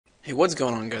Hey, what's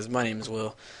going on, guys? My name is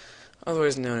Will,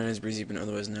 otherwise known as Breezy, but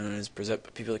otherwise known as Present,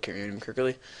 but people that can't name him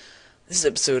correctly. This is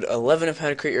episode 11 of how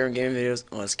to create your own gaming videos.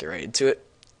 Well, let's get right into it.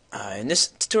 In this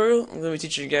tutorial, I'm going to be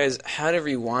teaching you guys how to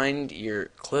rewind your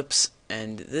clips,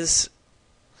 and this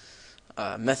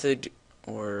method,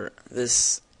 or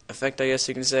this effect, I guess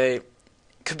you can say,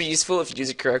 could be useful if you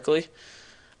use it correctly.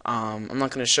 I'm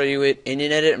not going to show you it in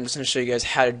an edit. I'm just going to show you guys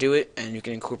how to do it, and you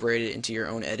can incorporate it into your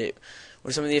own edit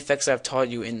with some of the effects I've taught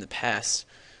you in the past.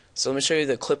 So let me show you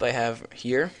the clip I have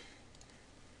here.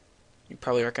 You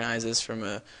probably recognize this from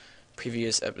a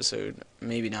previous episode.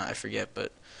 Maybe not, I forget,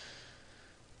 but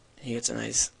he gets a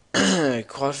nice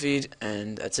quad feed,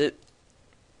 and that's it.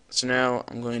 So now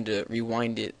I'm going to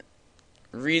rewind it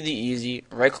really easy.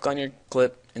 Right click on your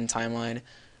clip in timeline,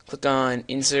 click on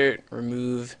insert,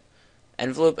 remove,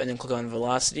 envelope, and then click on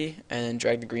velocity, and then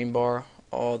drag the green bar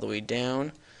all the way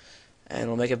down, and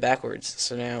we'll make it backwards.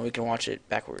 So now we can watch it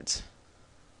backwards,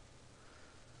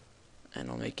 and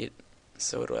I'll make it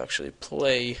so it'll actually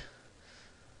play.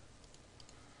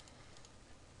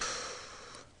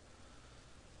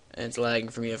 And it's lagging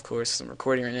for me, of course, because I'm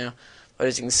recording right now. But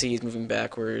as you can see, it's moving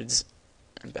backwards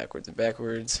and backwards and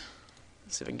backwards.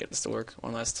 Let's see if I can get this to work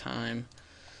one last time.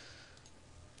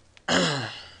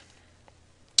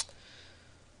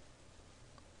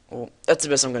 Well, that's the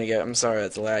best I'm going to get. I'm sorry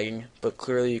that's lagging, but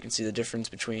clearly you can see the difference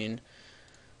between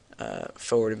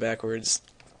forward and backwards.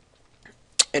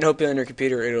 And hopefully on your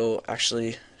computer it'll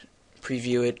actually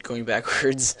preview it going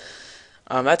backwards.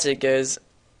 That's it, guys.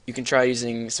 You can try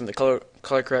using some of the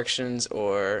color corrections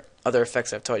or other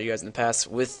effects I've taught you guys in the past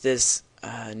with this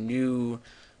new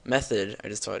method I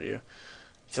just taught you.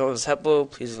 If you thought it was helpful,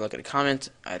 please leave a like and a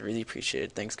comment. I'd really appreciate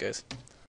it. Thanks, guys.